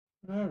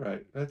All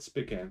right, let's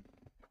begin.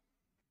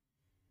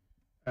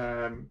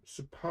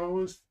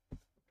 Suppose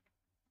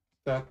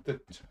that the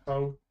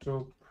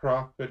total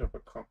profit of a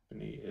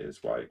company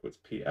is y equals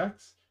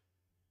px,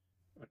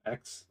 when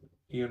x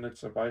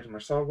units of item are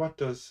sold. What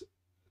does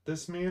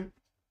this mean?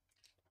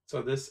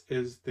 So this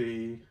is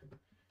the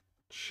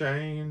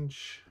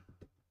change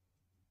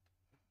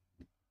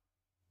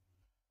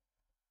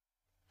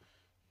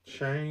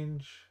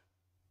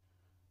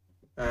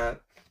uh,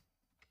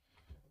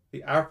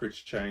 the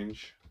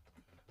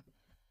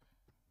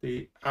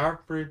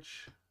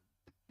average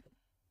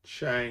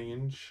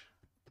change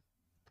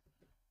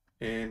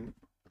in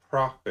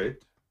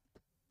profit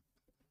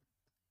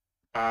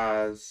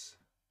as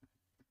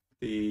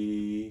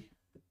the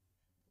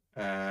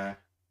uh,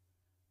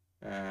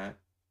 uh,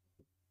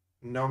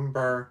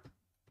 number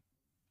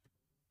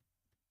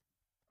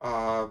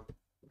of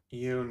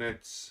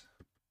units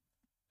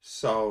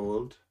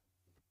sold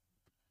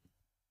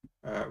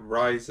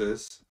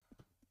rises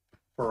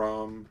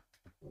from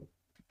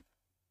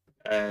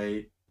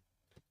A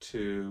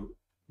to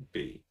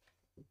B.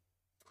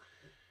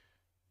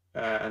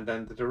 And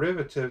then the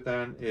derivative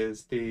then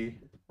is the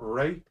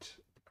rate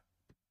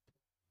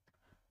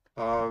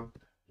of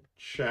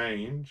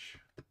change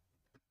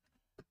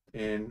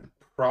in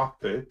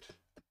profit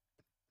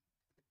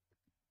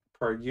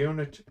per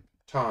unit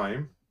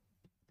time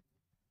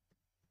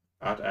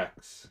at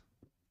x.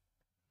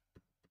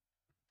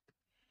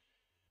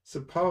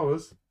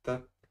 Suppose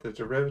that the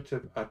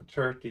derivative at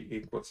 30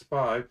 equals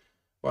 5.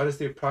 What is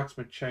the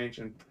approximate change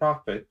in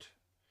profit?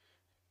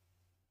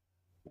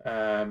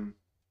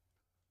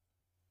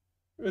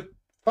 With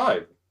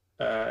 5.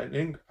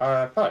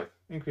 5.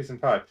 Increase in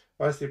 5.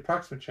 What is the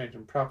approximate change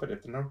in profit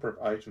if the number of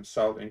items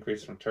sold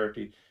increased from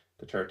 30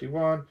 to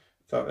 31?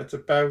 So it's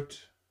about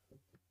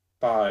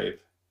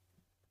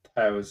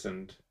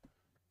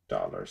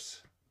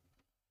 $5,000.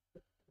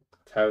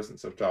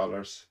 Thousands of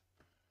dollars.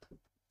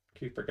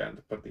 Keep forgetting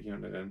to put the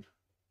unit in.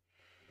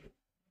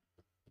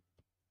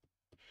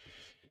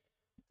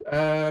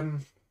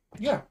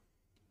 Yeah,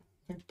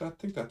 I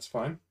think that's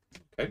fine.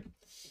 Okay.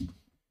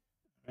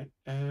 Right.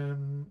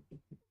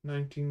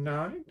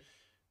 99.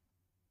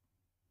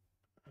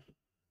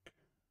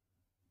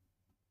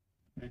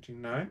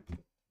 99.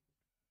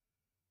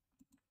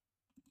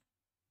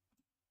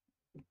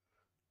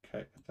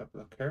 Okay, let's have a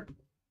look here.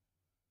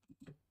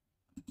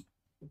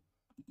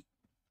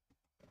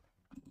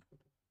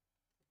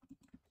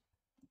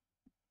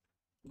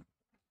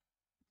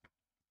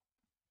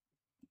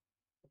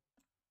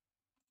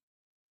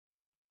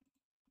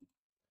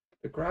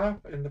 The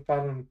graph in the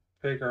following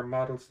figure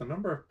models the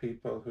number of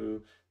people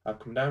who have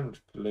come down with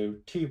flu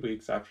T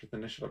weeks after the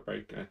initial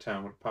outbreak in a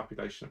town with a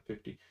population of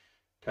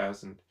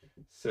 50,000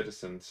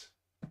 citizens.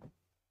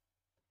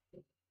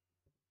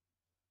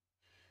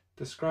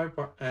 Describe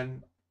what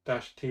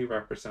N-T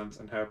represents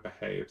and how it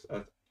behaves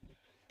as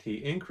T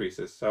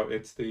increases. So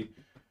it's the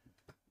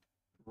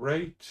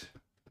rate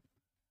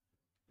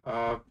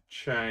of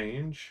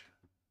change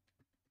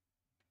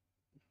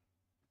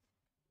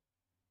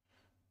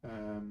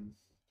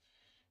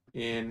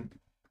in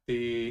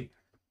the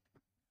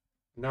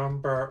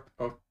number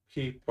of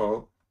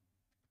people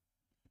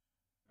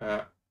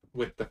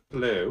with the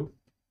flu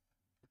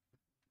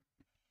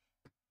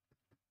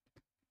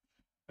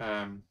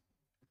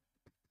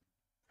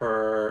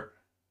per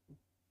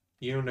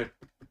unit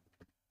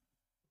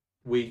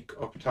week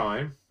of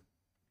time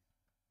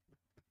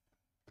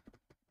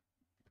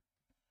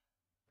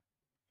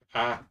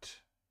at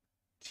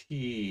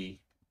T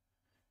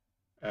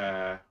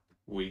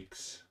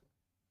weeks.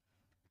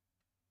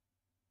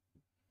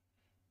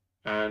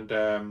 And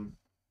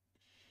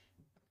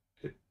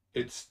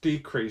it's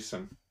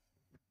decreasing.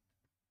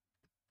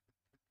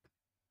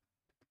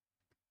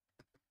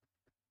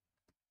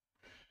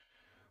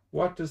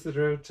 What does the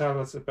derivative tell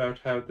us about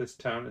how this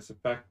town is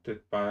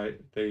affected by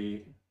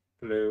the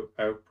flu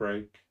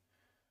outbreak?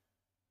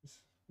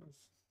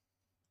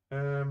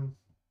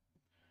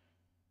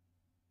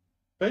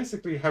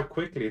 Basically, how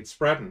quickly it's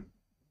spreading.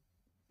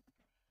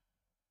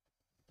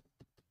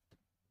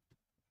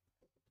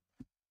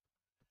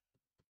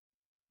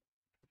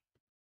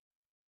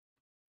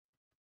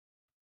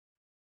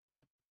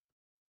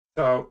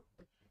 So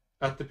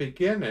at the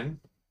beginning,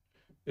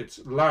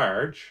 it's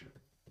large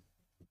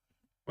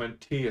when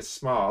T is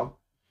small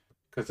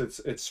because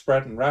it's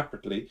spreading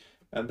rapidly,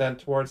 and then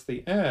towards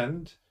the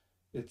end,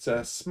 it's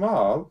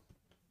small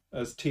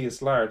as T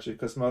is large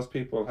because most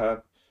people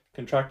have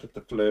contracted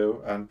the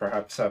flu and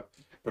perhaps have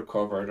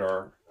recovered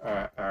or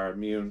are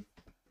immune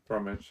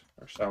from it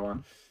or so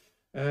on.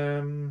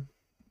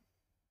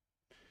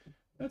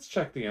 Let's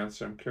check the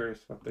answer. I'm curious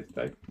what they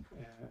say.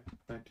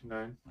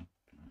 99.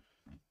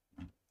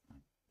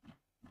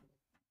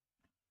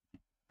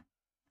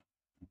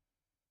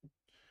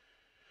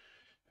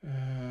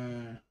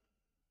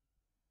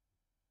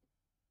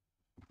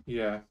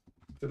 Yeah,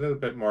 it's a little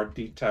bit more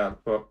detailed,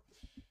 but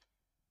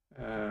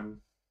it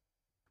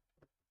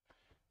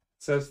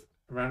says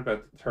around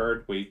about the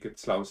third week it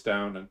slows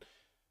down, and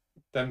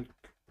then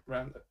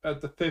around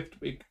at the 5th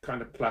week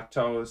kind of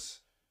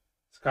plateaus.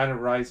 It's kind of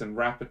rising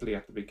rapidly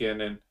at the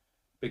beginning,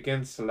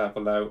 begins to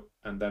level out,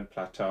 and then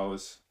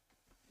plateaus.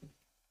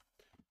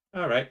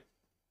 All right,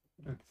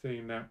 let's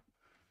see now.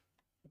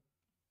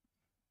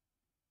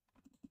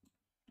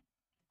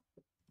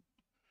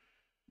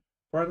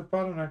 For the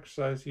following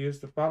exercise,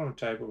 use the following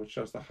table, which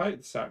shows the height of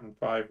the Saturn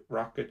V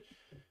rocket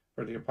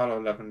for the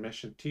Apollo 11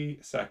 mission T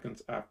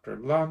seconds after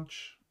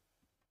launch.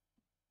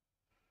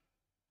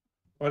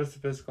 What is the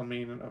physical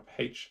meaning of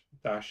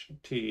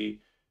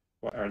H-T?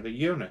 What are the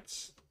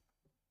units?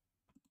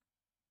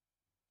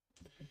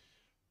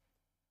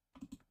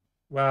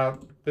 Well,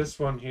 this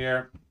one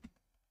here.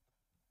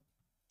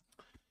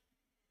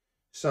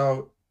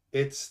 So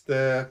it's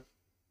the,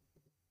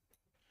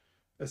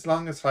 as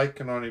long as height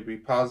can only be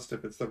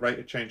positive, it's the rate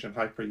of change in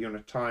height per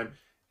unit time.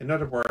 In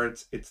other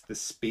words, it's the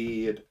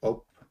speed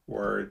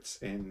upwards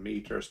in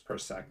meters per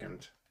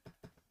second.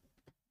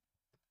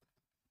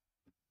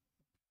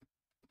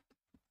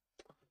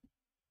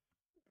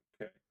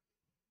 Okay.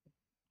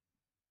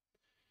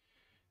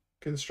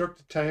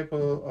 Construct a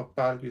table of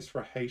values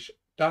for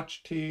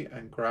H-T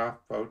and graph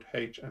both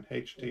H and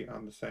HT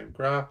on the same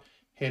graph.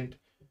 Hint,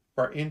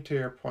 for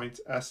interior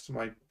points,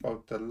 estimate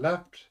both the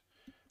left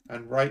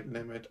and right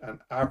limit and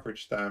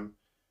average them.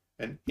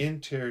 An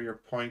interior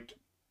point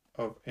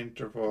of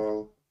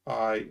interval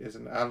I is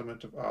an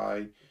element of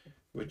I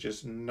which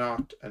is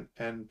not an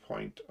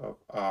endpoint of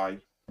I.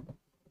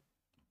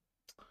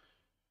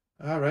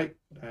 All right,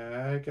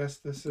 I guess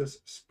this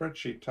is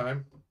spreadsheet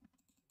time.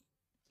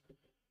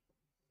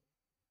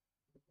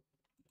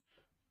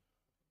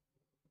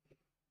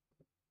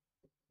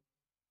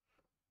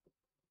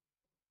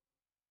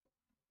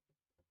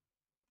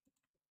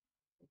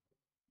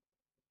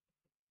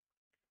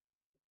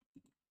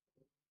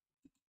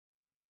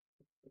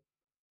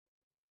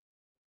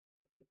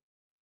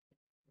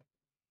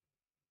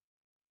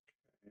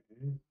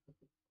 Okay.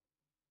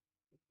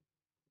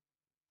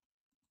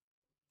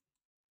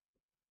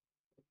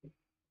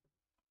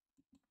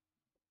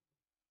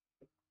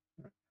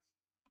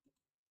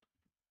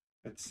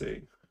 Let's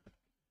see.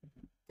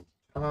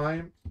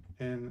 Time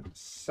in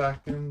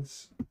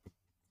seconds,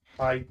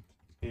 height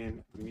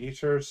in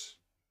meters.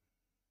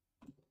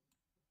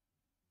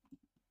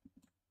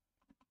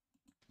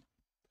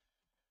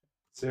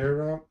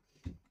 Zero,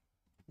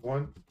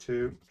 1,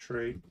 2,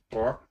 3,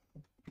 4,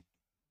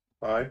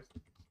 5.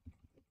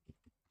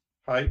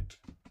 Height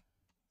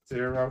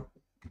 0,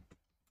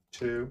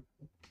 2,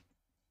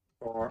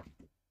 4,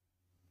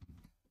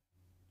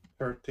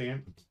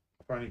 13,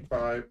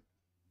 25,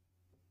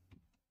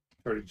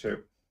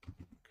 32.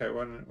 Okay,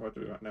 what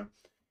do we want now?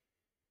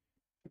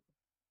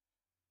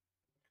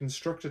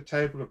 Construct a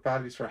table of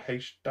values for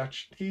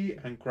H-T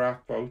and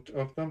graph both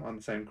of them on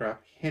the same graph.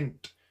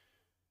 Hint,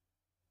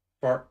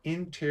 for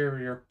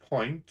interior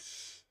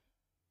points,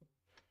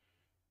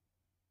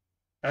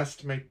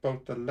 estimate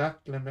both the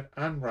left limit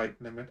and right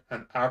limit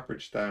and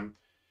average them.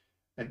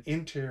 An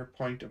interior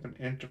point of an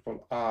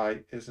interval I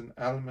is an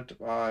element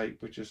of I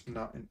which is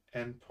not an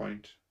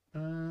endpoint.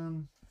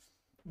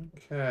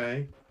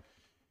 Okay.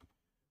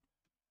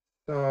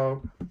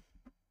 So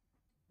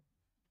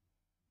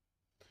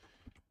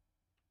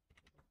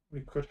we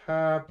could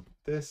have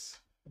this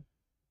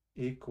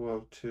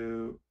equal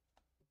to,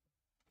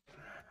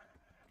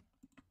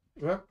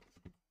 well,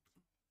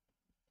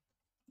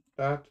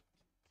 that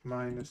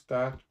minus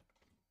that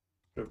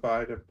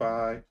divided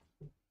by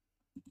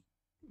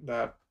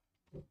that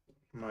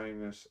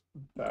minus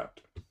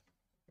that.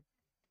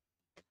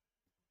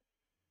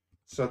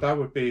 So that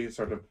would be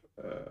sort of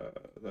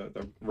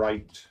the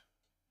right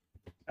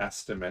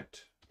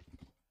estimate.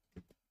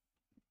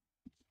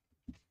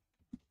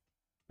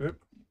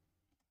 Oop.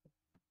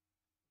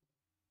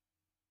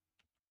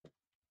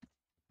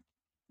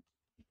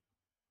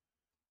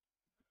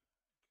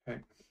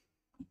 Okay.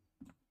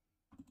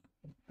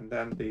 And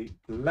then the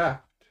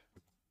left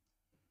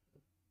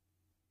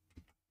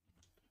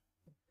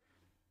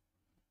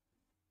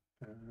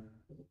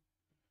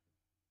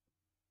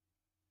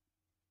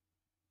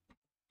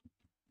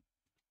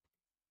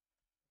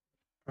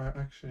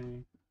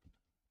actually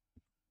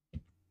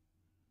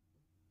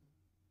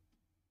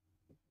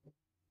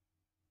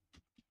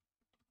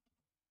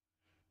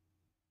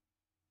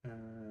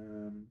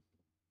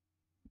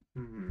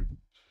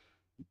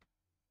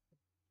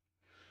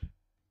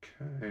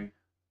okay.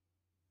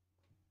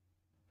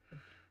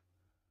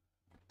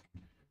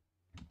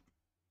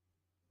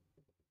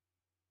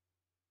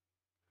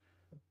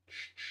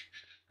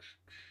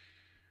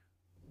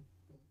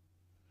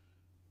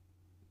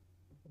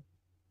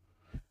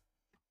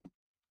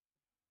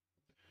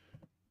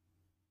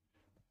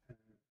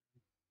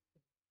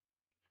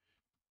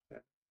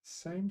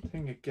 Same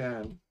thing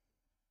again.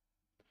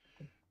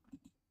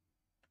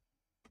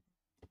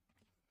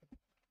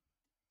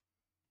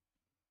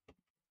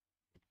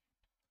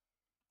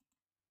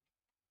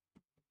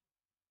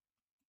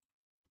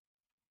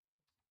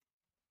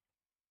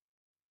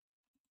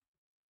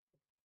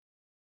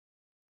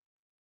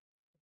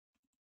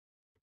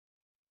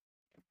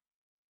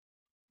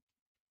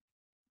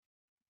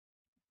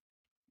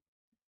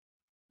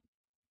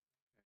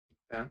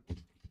 Then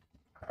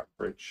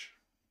average.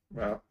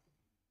 Well,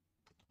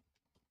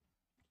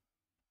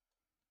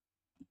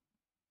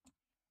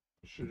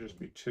 it should just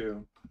be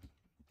 2.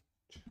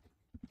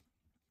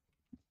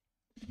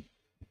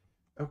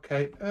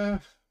 Okay.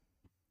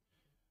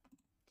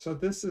 So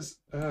this is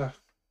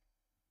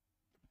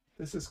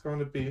going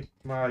to be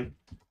my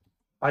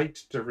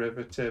height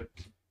derivative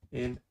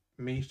in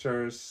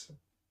meters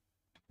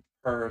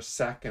per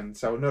second.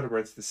 So in other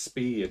words, the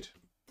speed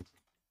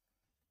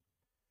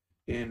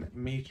in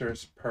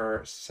meters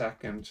per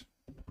second.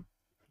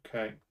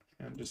 Okay,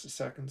 and just a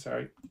second,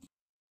 sorry.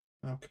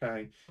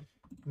 Okay,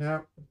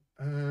 now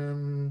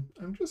I'm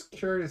just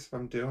curious if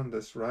I'm doing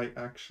this right,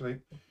 actually.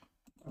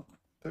 Oh,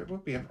 there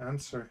would be an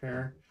answer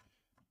here.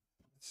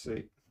 Let's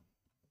see.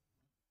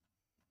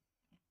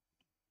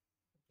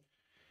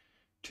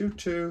 2,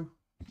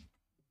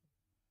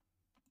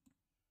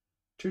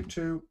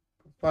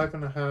 5.5,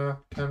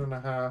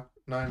 10.5,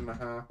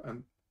 9.5,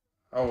 and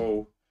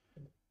oh,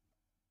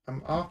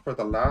 I'm off for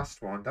the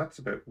last one. That's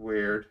a bit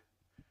weird.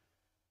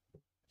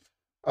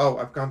 Oh,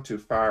 I've gone too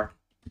far.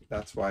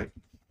 That's why.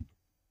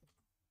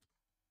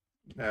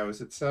 Now,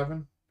 is it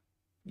 7?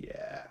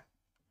 Yeah.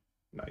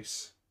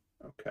 Nice.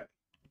 Okay.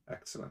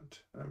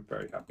 Excellent. I'm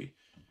very happy.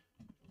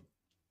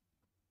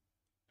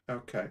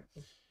 Okay.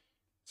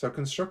 So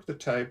construct the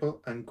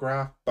table and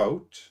graph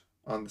both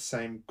on the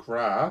same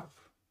graph.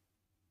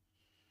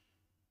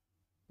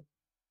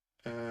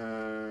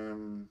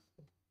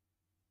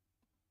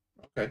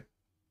 Okay.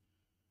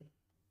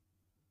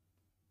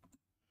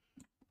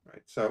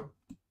 Right. So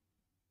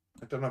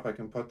I don't know if I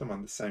can put them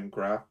on the same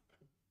graph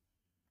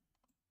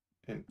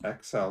in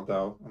Excel,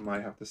 though. I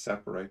might have to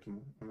separate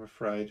them, I'm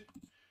afraid.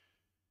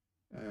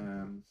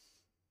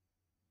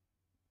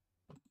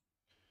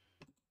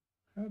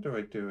 How do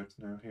I do it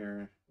now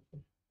here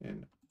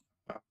in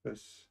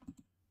Office?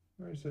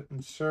 Where is it?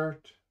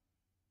 Insert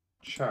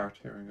chart.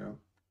 Here we go.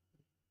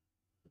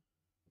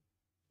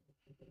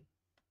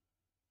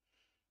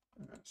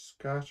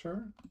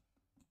 Scatter.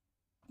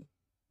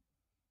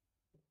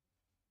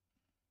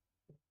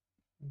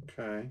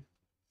 Okay.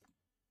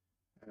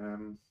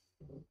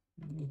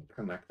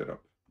 Connect it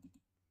up.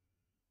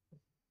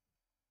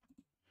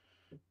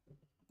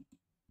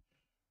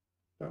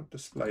 Don't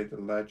display the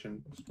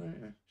legend.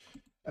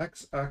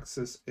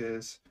 X-axis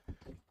is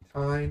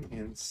time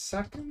in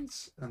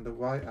seconds, and the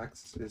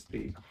y-axis is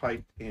the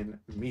height in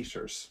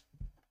meters.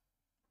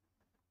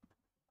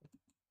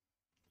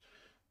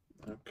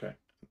 Okay.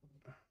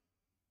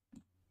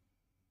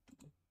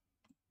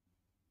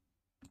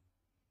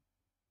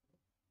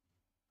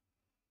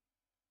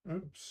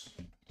 Oops.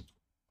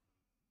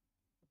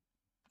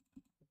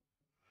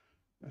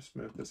 Let's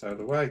move this out of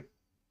the way.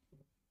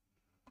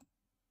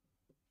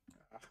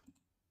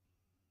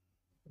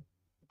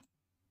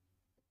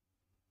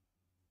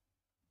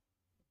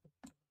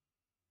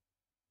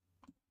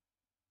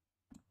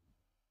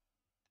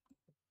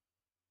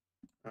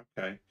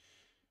 Okay.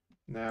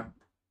 Now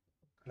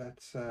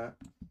let's put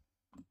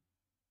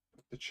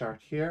the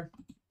chart here.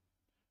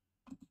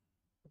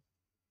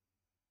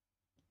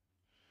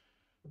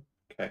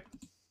 Okay.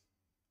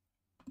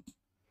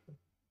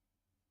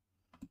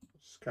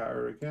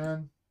 Scatter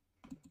again.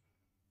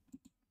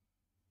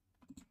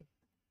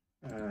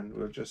 And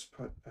we'll just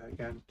put,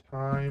 again,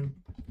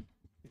 time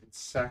in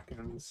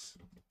seconds,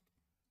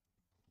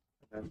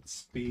 and then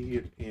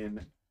speed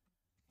in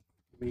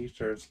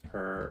meters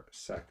per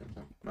second.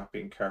 I'm not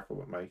being careful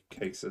with my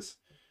cases.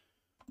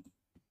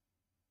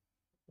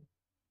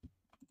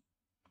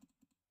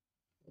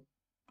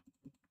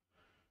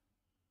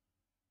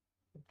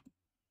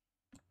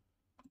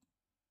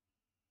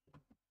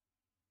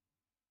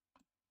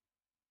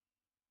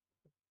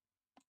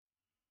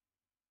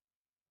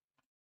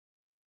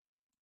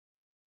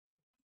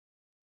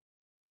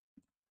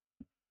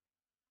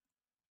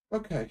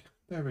 Okay,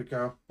 there we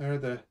go. There are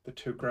the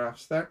two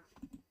graphs there.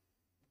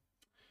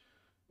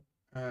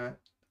 The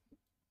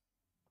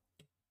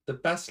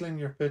best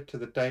linear fit to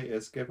the data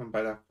is given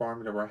by that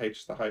formula where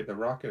h is the height of the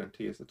rocket and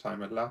t is the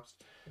time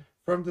elapsed.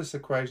 From this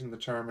equation,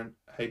 determine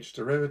h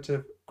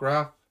derivative,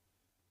 graph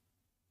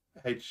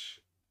h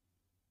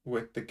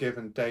with the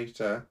given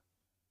data.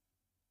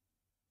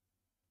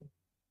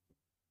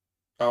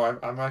 Oh,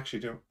 I'm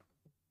actually doing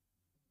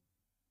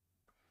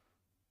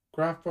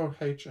graph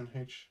both h and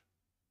h.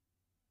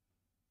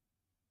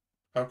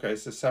 Okay,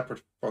 it's a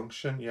separate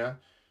function, yeah.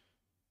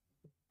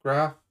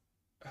 Graph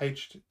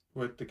h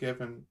with the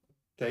given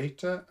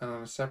data, and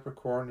on a separate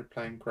coordinate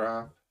plane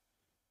graph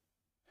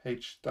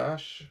h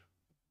dash.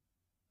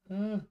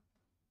 Okay,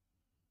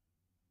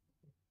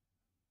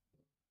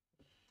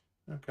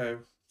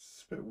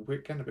 it's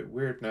getting a bit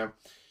weird now.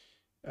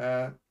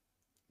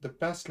 The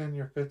best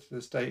linear fit to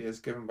this data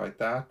is given by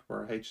that,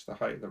 where h is the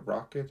height of the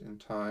rocket in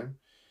time.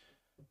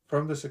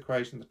 From this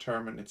equation,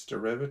 determine its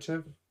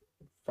derivative.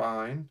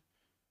 Fine.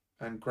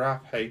 And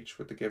graph h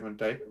with the given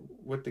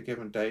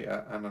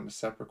data, and on a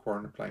separate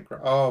coordinate plane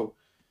graph. Oh,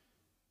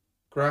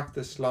 graph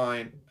this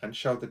line and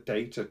show the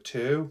data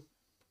too.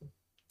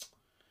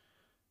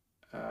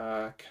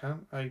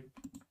 Can I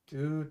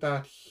do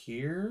that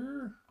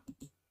here?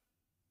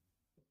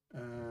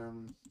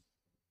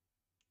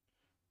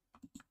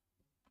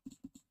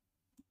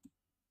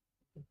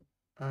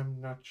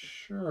 I'm not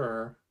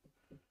sure.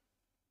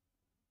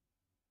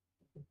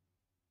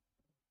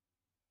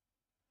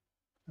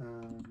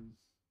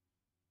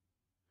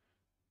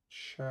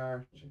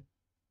 Chart.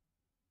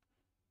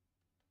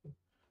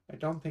 I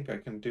don't think I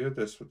can do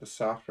this with the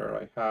software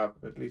I have,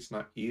 at least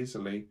not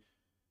easily.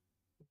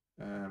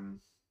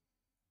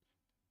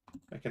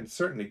 I can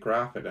certainly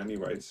graph it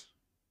anyways.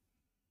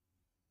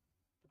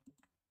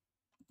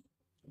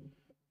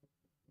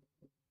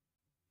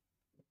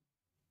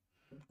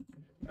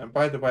 And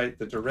by the way,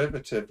 the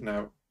derivative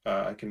now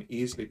I can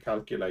easily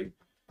calculate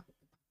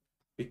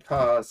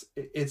because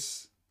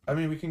it's, I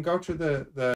mean, we can go through the